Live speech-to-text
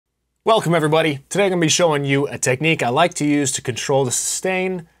Welcome everybody. Today I'm going to be showing you a technique I like to use to control the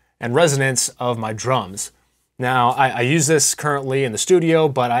sustain and resonance of my drums. Now I use this currently in the studio,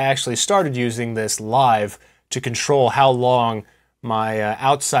 but I actually started using this live to control how long my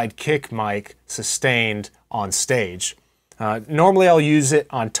outside kick mic sustained on stage. Normally I'll use it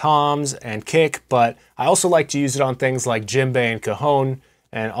on toms and kick, but I also like to use it on things like djembe and cajon,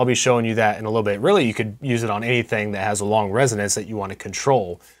 and I'll be showing you that in a little bit. Really, you could use it on anything that has a long resonance that you want to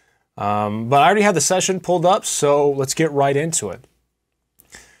control. But I already have the session pulled up, so let's get right into it.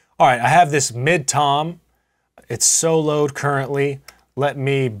 All right, I have this mid-tom. It's soloed currently. Let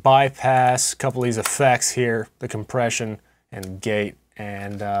me bypass a couple of these effects here, the compression and gate,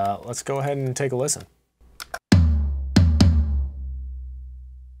 and let's go ahead and take a listen.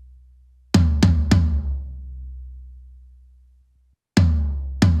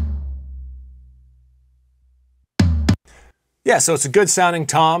 Yeah, so it's a good sounding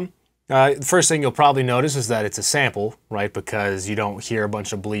tom. The first thing you'll probably notice is that it's a sample, right? Because you don't hear a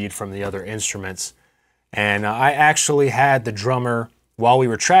bunch of bleed from the other instruments. And I actually had the drummer, while we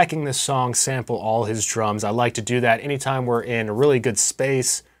were tracking this song, sample all his drums. I like to do that anytime we're in a really good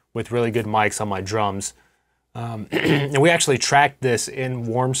space with really good mics on my drums. And we actually tracked this in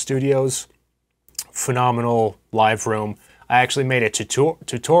Warm Studios, phenomenal live room. I actually made a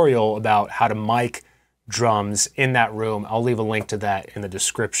tutorial about how to mic drums in that room. I'll leave a link to that in the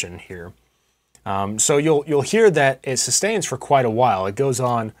description here. So you'll hear that it sustains for quite a while. It goes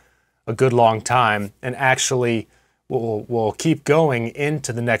on a good long time, and actually will keep going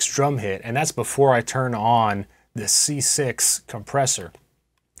into the next drum hit, and that's before I turn on the C6 compressor.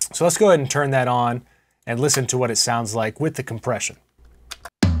 So let's go ahead and turn that on and listen to what it sounds like with the compression.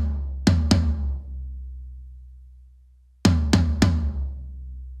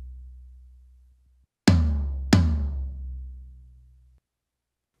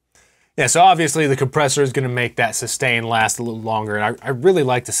 Yeah, so obviously the compressor is going to make that sustain last a little longer, and I really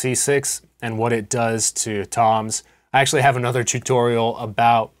like the C6 and what it does to toms. I actually have another tutorial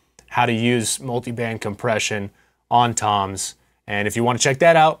about how to use multi-band compression on toms, and if you want to check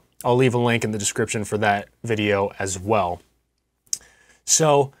that out, I'll leave a link in the description for that video as well.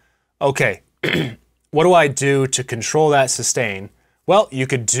 So, okay, what do I do to control that sustain? Well, you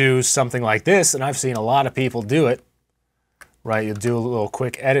could do something like this, and I've seen a lot of people do it. Right, you'll do a little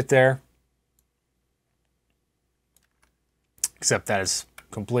quick edit there. Except that is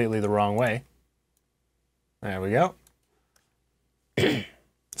completely the wrong way. There we go.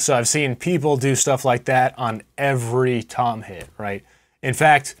 So I've seen people do stuff like that on every tom hit, right? In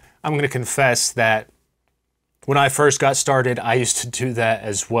fact, I'm going to confess that when I first got started, I used to do that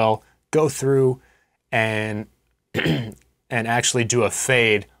as well. Go through and actually do a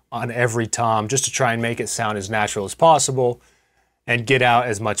fade on every tom just to try and make it sound as natural as possible and get out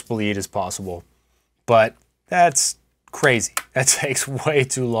as much bleed as possible. But that's crazy. That takes way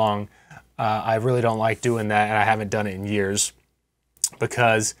too long. I really don't like doing that, and I haven't done it in years,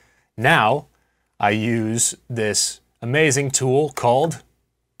 because now I use this amazing tool called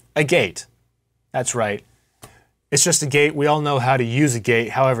a gate. That's right. It's just a gate. We all know how to use a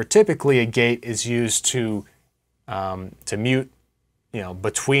gate. However, typically a gate is used to mute,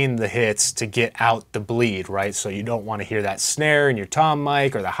 between the hits to get out the bleed, right? So you don't want to hear that snare in your tom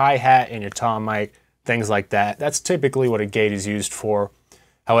mic or the hi-hat in your tom mic, things like that. That's typically what a gate is used for.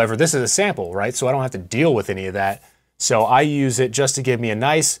 However, this is a sample, right? So I don't have to deal with any of that. So I use it just to give me a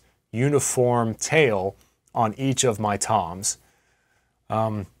nice uniform tail on each of my toms.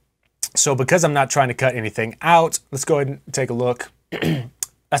 So because I'm not trying to cut anything out, let's go ahead and take a look.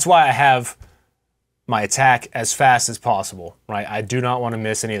 That's why I have my attack as fast as possible, right? I do not want to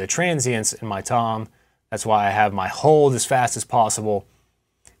miss any of the transients in my tom. That's why I have my hold as fast as possible,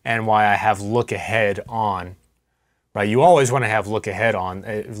 and why I have look ahead on, right? You always want to have look ahead on.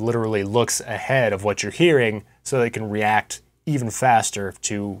 It literally looks ahead of what you're hearing so they can react even faster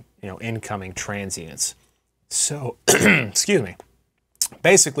to, incoming transients. So, excuse me.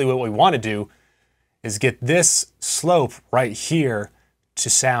 Basically what we want to do is get this slope right here to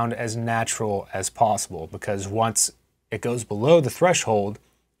sound as natural as possible, because once it goes below the threshold,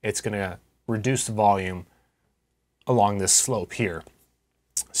 it's going to reduce the volume along this slope here.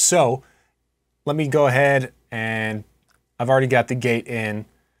 So let me go ahead, and I've already got the gate in.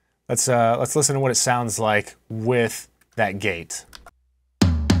 Let's listen to what it sounds like with that gate.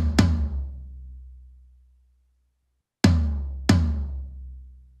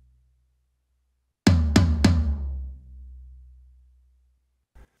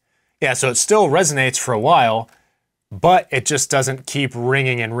 Yeah, so it still resonates for a while, but it just doesn't keep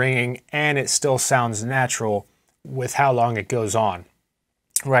ringing and ringing, and it still sounds natural with how long it goes on.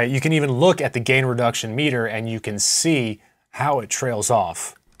 right? You can even look at the gain reduction meter and you can see how it trails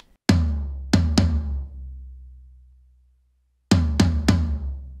off.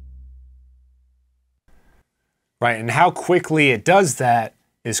 Right, and how quickly it does that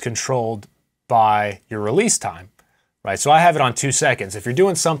is controlled by your release time, right? So I have it on 2 seconds. If you're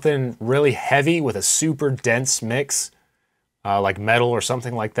doing something really heavy with a super dense mix, like metal or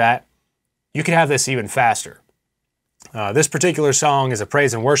something like that, you can have this even faster. This particular song is a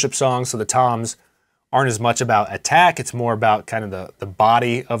praise and worship song, so the toms aren't as much about attack, it's more about kind of the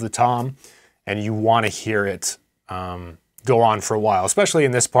body of the tom, and you want to hear it go on for a while, especially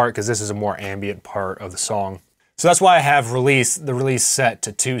in this part because this is a more ambient part of the song. So that's why I have the release set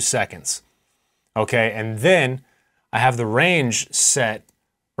to 2 seconds. Okay, and then I have the range set,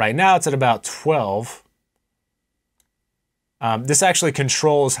 right now it's at about 12. This actually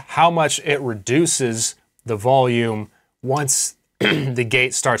controls how much it reduces the volume once the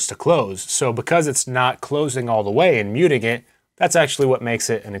gate starts to close. So because it's not closing all the way and muting it, that's actually what makes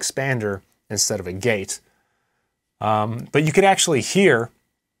it an expander instead of a gate. But you can actually hear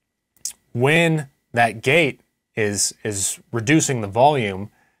when that gate is reducing the volume,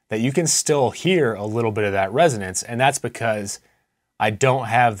 that you can still hear a little bit of that resonance, and that's because I don't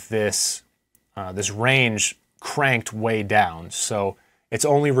have this this range cranked way down. So it's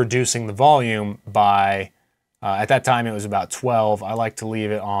only reducing the volume by, at that time it was about 12. I like to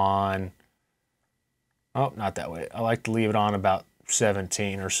leave it on, oh, not that way. I like to leave it on about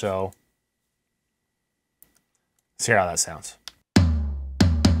 17 or so. Let's hear how that sounds.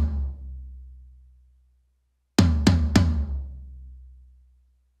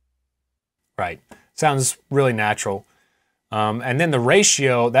 Right, sounds really natural. And then the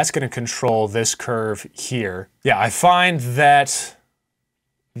ratio, that's going to control this curve here. Yeah, I find that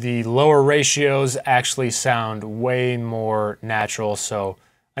the lower ratios actually sound way more natural. So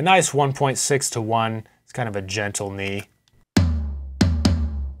a nice 1.6 to 1 is kind of a gentle knee.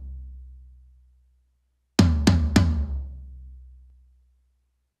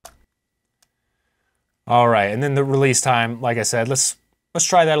 All right, and then the release time, like I said, let's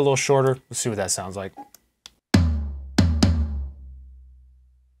try that a little shorter. Let's see what that sounds like.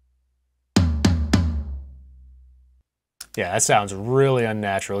 Yeah, that sounds really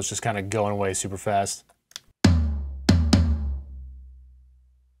unnatural. It's just kind of going away super fast. I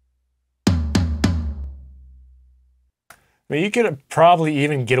mean, you could probably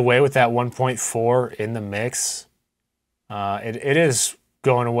even get away with that 1.4 in the mix. It is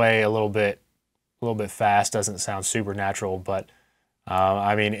going away a little bit fast. Doesn't sound super natural, but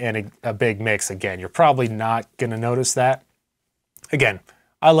I mean, in a big mix, again, you're probably not going to notice that. Again,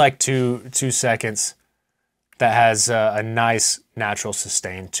 I like 2 seconds that has a nice natural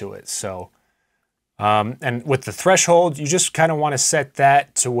sustain to it. So, and with the threshold, you just kind of want to set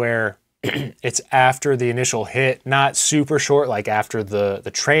that to where it's after the initial hit, not super short like after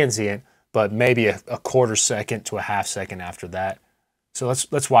the transient, but maybe a quarter second to a half second after that. So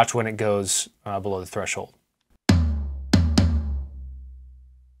let's watch when it goes below the threshold.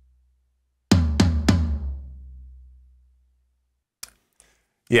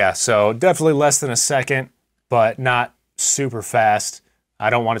 Yeah, so definitely less than a second, but not super fast. I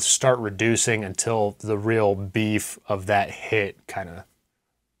don't want it to start reducing until the real beef of that hit kind of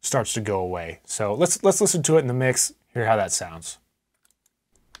starts to go away. So let's listen to it in the mix, hear how that sounds.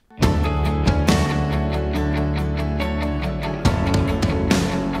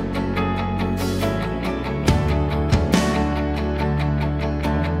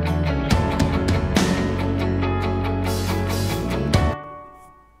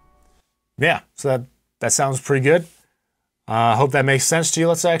 Yeah, so that sounds pretty good. I hope that makes sense to you.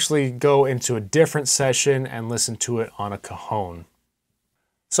 Let's actually go into a different session and listen to it on a cajon.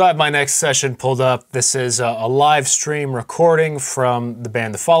 So I have my next session pulled up. This is a live stream recording from the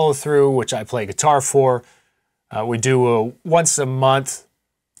band The Follow Through, which I play guitar for. We do a once a month,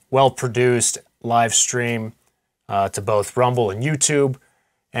 well-produced live stream to both Rumble and YouTube.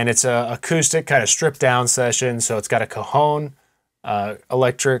 And it's a acoustic, kind of stripped down session. So it's got a cajon,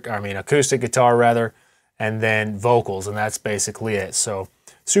 acoustic guitar rather, and then vocals, and that's basically it. So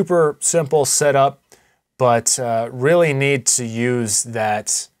super simple setup, but really need to use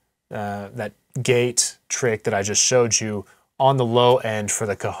that gate trick that I just showed you on the low end for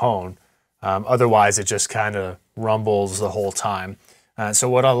the cajon. Otherwise, it just kind of rumbles the whole time. So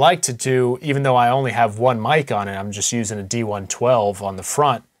what I like to do, even though I only have one mic on it, I'm just using a D112 on the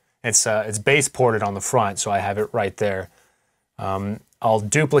front. It's bass ported on the front, so I have it right there. I'll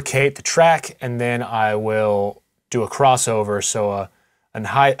duplicate the track and then I will do a crossover, so a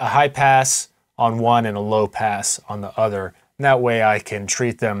high pass on one and a low pass on the other. That way I can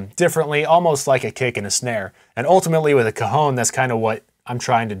treat them differently, almost like a kick and a snare. And ultimately with a cajon, that's kind of what I'm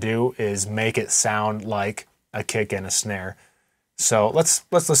trying to do, is make it sound like a kick and a snare. So let's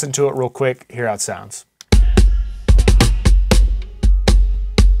listen to it real quick, hear how it sounds.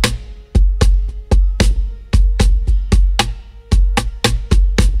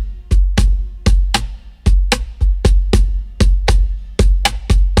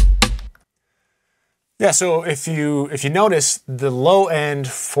 Yeah, so if you notice, the low end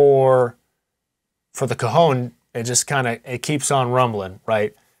for the cajon, it just it keeps on rumbling,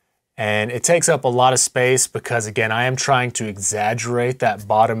 right? And it takes up a lot of space because, again, I am trying to exaggerate that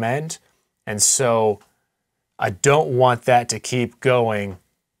bottom end, and so I don't want that to keep going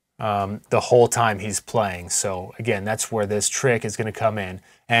the whole time he's playing. So again, that's where this trick is going to come in.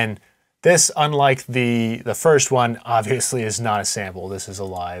 And this, unlike the first one, obviously is not a sample. This is a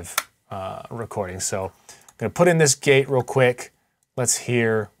live recording. So I'm going to put in this gate real quick. Let's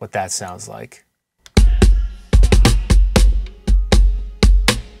hear what that sounds like.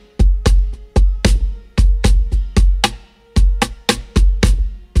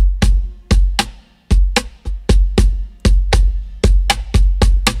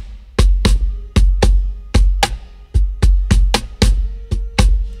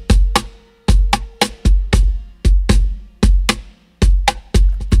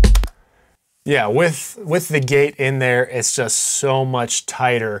 Yeah, with the gate in there, it's just so much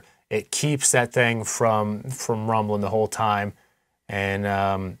tighter. It keeps that thing from rumbling the whole time, and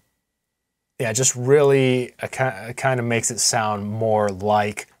yeah, just really kind of makes it sound more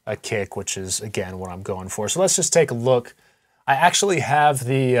like a kick, which is again what I'm going for. So let's just take a look. I actually have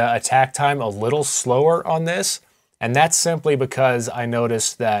the attack time a little slower on this, and that's simply because I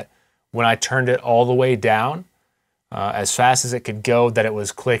noticed that when I turned it all the way down, as fast as it could go, that it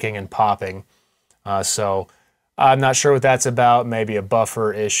was clicking and popping. So I'm not sure what that's about. Maybe a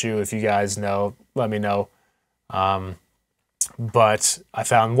buffer issue. If you guys know, let me know. But I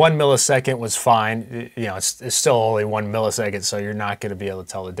found 1 millisecond was fine. You know, it's still only 1 millisecond, so you're not going to be able to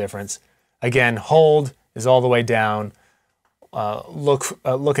tell the difference. Again, hold is all the way down. Look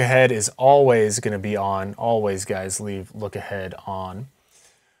ahead is always going to be on. Always, guys, leave look ahead on.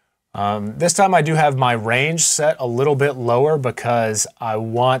 This time I do have my range set a little bit lower because I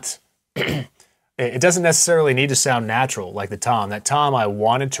want... It doesn't necessarily need to sound natural like the tom. That tom I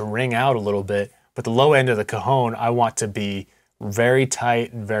wanted to ring out a little bit, but the low end of the cajon I want to be very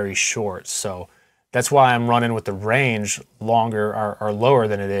tight and very short. So that's why I'm running with the range longer or lower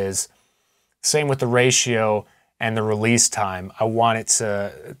than it is. Same with the ratio and the release time. I want it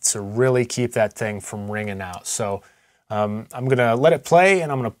to really keep that thing from ringing out. So I'm gonna let it play,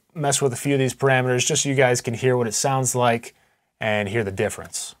 and I'm gonna mess with a few of these parameters just so you guys can hear what it sounds like and hear the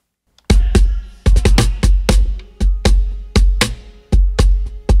difference.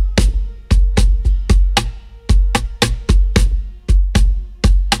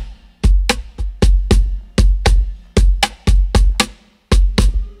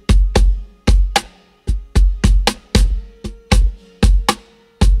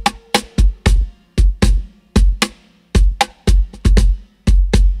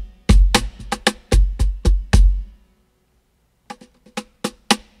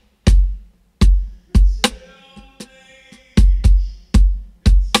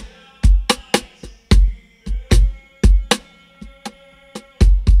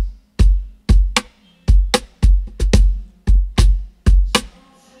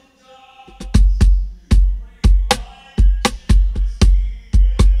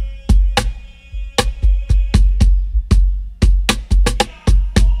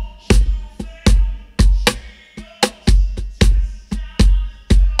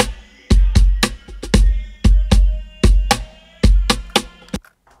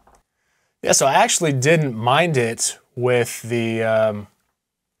 Yeah, so I actually didn't mind it with the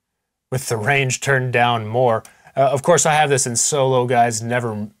range turned down more. Of course, I have this in solo, guys.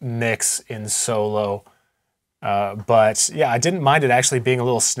 Never mix in solo. But yeah, I didn't mind it actually being a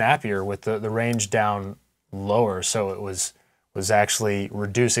little snappier with the range down lower. So it was actually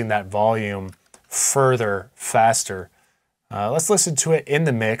reducing that volume further, faster. Let's listen to it in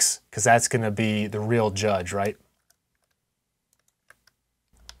the mix, because that's going to be the real judge, right?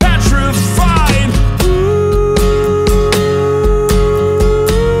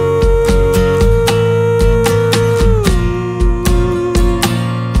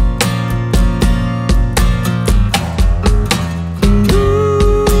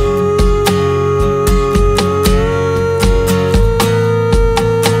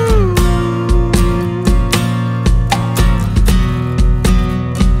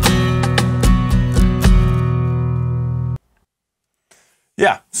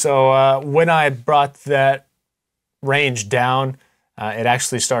 So when I brought that range down, it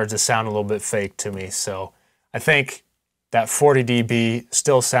actually started to sound a little bit fake to me. So I think that 40 dB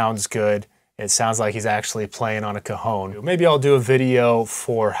still sounds good. It sounds like he's actually playing on a cajon. Maybe I'll do a video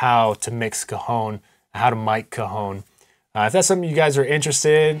for how to mix cajon, how to mic cajon. If that's something you guys are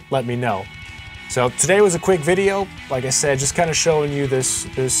interested in, let me know. So today was a quick video. Like I said, just kind of showing you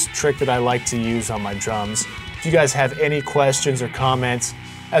this trick that I like to use on my drums. If you guys have any questions or comments,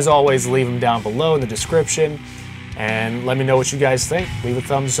 as always, leave them down below in the description. And let me know what you guys think. Leave a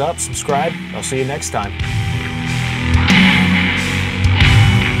thumbs up, subscribe. I'll see you next time.